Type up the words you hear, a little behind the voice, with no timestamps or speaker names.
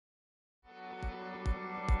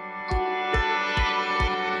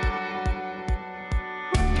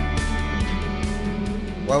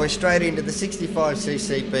Well, we're straight into the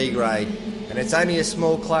 65cc B grade, and it's only a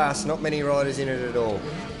small class, not many riders in it at all.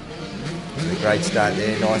 A great start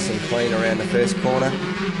there, nice and clean around the first corner. The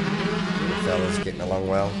fella's getting along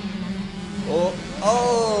well.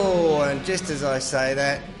 Oh, and just as I say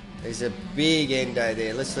that, there's a big endo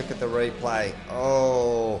there. Let's look at the replay.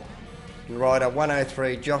 Oh, rider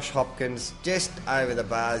 103, Josh Hopkins, just over the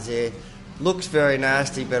bars there. Looks very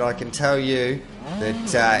nasty, but I can tell you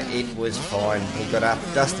that it was fine. He got up,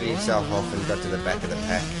 dusted himself off and got to the back of the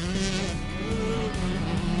pack.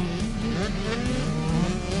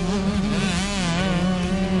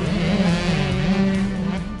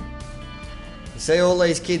 You see, all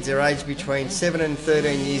these kids are aged between 7 and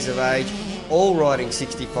 13 years of age, all riding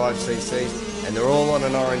 65cc's, and they're all on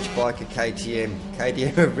an orange bike at KTM.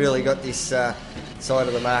 KTM have really got this side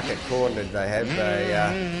of the market cornered. They have.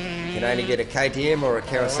 They can only get a KTM or a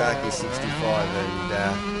Kawasaki 65,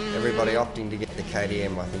 and everybody opting to get the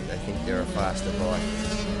KTM. I think they think they're a faster bike.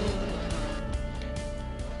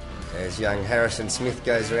 As young Harrison Smith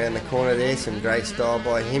goes around the corner there, some great style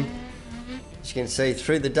by him. As you can see,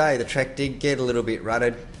 through the day the track did get a little bit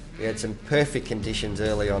rutted. We had some perfect conditions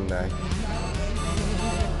early on though.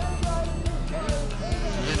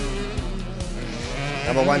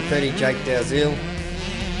 Number 130, Jake Dalziel.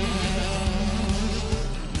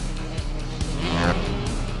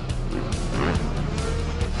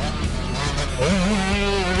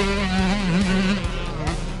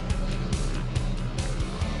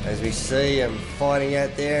 As we see him fighting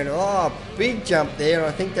out there, and oh, big jump there.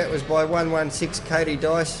 I think that was by 116 Katie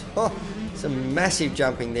Dice. Oh, some massive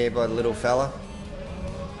jumping there by the little fella.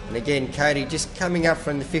 And again, Katie just coming up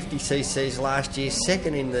from the 50cc's last year,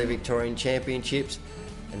 second in the Victorian Championships,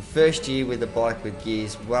 and first year with a bike with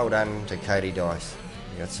gears. Well done to Katie Dice.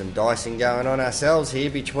 We've got some dicing going on ourselves here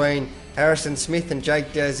between Harrison Smith and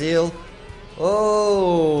Jake Dalziel.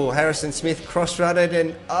 Oh, Harrison Smith cross-rutted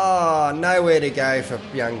and nowhere to go for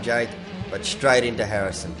young Jake, but straight into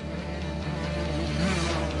Harrison.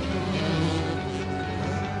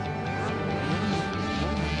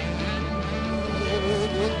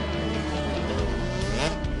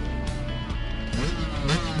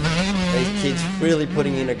 These kids really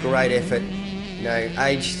putting in a great effort. You know,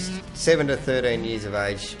 aged 7 to 13 years of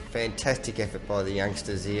age. Fantastic effort by the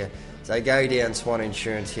youngsters here. So they go down Swan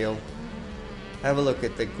Insurance Hill. Have a look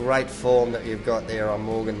at the great form that you've got there on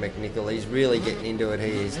Morgan McNichol. He's really getting into it, he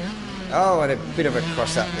is. Oh, and a bit of a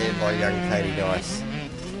cross-up there by young Katie Dice.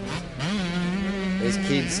 These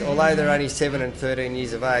kids, although they're only 7 and 13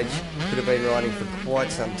 years of age, could have been riding for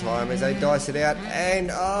quite some time as they dice it out. And,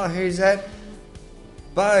 who's that?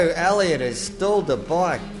 Bo Elliott has stalled the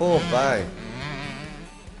bike. Poor Bo.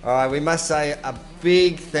 All right, we must say a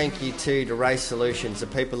big thank you to Race Solutions, the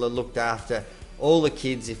people that looked after all the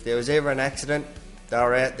kids. If there was ever an accident, they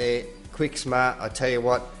were out there, quick, smart. I tell you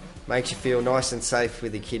what, makes you feel nice and safe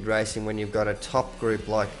with the kid racing when you've got a top group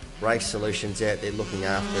like Race Solutions out there looking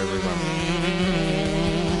after everyone.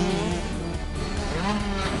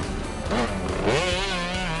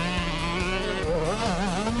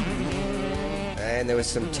 And there was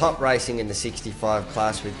some top racing in the 65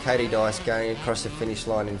 class with Katie Dice going across the finish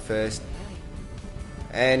line in first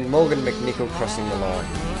and Morgan McNichol crossing the line.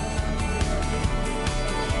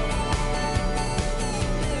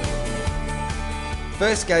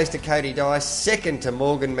 First goes to Katie Dice, second to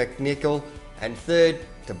Morgan McNichol, and third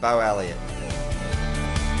to Bo Elliott.